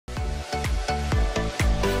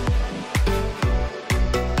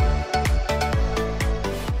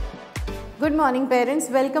Good morning parents,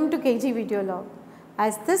 welcome to KG Video Log.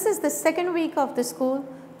 As this is the second week of the school,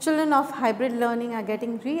 children of hybrid learning are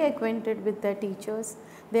getting reacquainted with their teachers.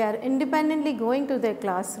 They are independently going to their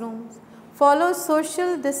classrooms, follow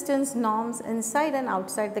social distance norms inside and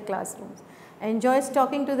outside the classrooms, enjoys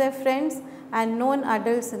talking to their friends and known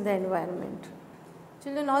adults in the environment.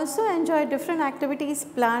 Children also enjoy different activities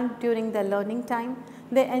planned during their learning time.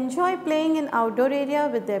 They enjoy playing in outdoor area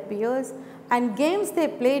with their peers and games they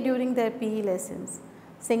play during their PE lessons,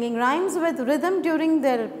 singing rhymes with rhythm during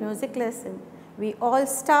their music lesson. We all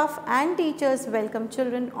staff and teachers welcome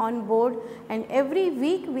children on board, and every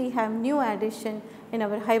week we have new addition in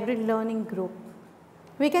our hybrid learning group.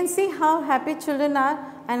 We can see how happy children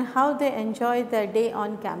are and how they enjoy their day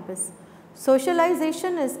on campus.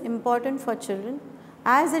 Socialization is important for children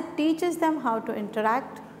as it teaches them how to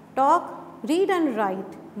interact, talk, read and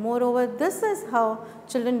write. Moreover, this is how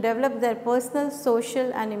children develop their personal,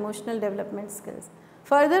 social and emotional development skills.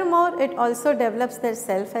 Furthermore, it also develops their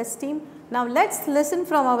self-esteem. Now let's listen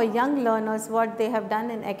from our young learners what they have done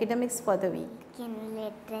in academics for the week. In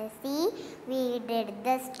literacy, we did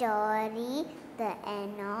the story, The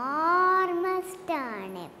Enormous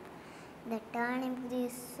Turnip. The turnip grew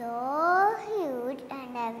so huge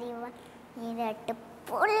and everyone needed to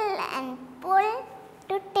pull and pull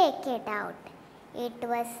to take it out. It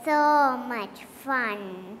was so much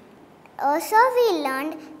fun. Also, we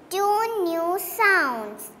learned 2 new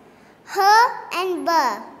sounds, H and B.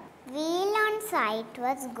 We learned sight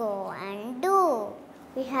was go and do.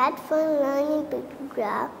 We had fun learning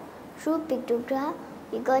pictograph. Through pictograph,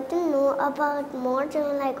 we got to know about more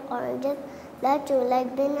children like oranges, less children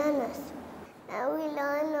like bananas. Now we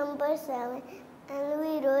learned number 7 and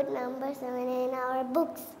we wrote number 7 in our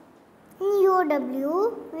books. In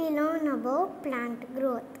UW, we learn about plant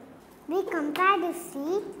growth. We compared the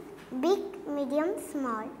seeds, big, medium,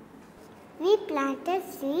 small. We planted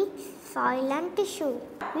seeds, soil and tissue.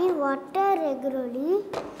 We water regularly.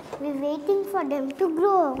 We waiting for them to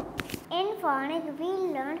grow. In phonics, we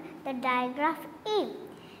learned the digraph E.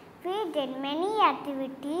 We did many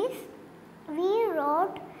activities. We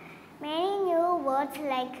wrote many new words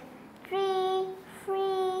like tree,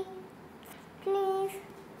 free, please,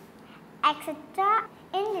 etc.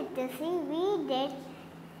 In literacy, we did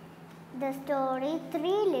the story 3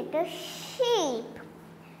 Little Sheep.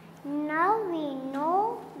 Now we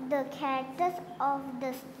know the characters of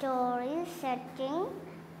the story setting.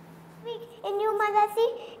 In numeracy,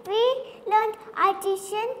 we learned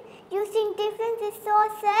addition using different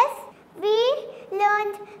resources. We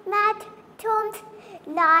learned math terms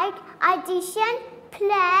like addition,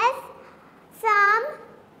 plus, sum,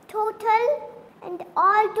 total, and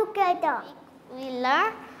all together. We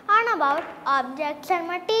learned about objects and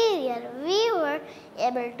material. We were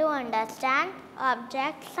able to understand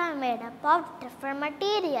objects are made up of different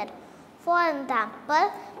material. For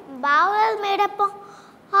example, bowl made up of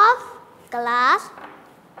glass,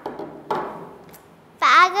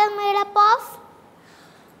 bag made up of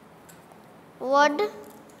wood,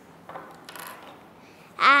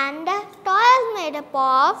 and toys made up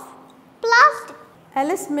of plastic.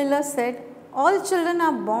 Alice Miller said, all children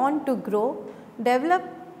are born to grow, develop,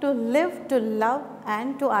 to live, to love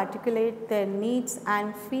and to articulate their needs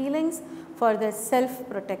and feelings for their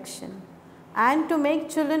self-protection. And to make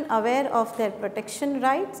children aware of their protection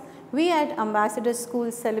rights, we at Ambassador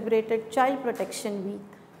School celebrated Child Protection Week.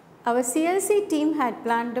 Our CLC team had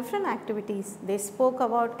planned different activities. They spoke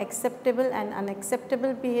about acceptable and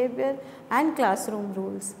unacceptable behavior and classroom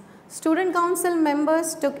rules. Student council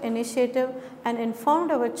members took initiative and informed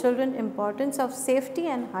our children importance of safety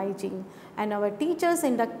and hygiene, and our teachers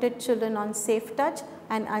inducted children on safe touch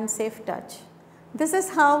and unsafe touch. This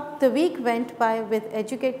is how the week went by with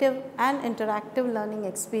educative and interactive learning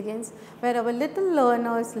experience where our little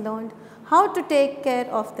learners learned how to take care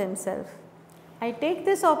of themselves. I take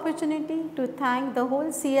this opportunity to thank the whole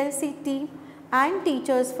CLC team and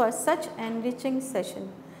teachers for such enriching session.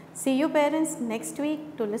 See you parents next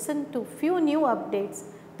week to listen to few new updates.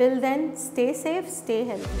 Till then, stay safe, stay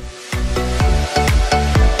healthy.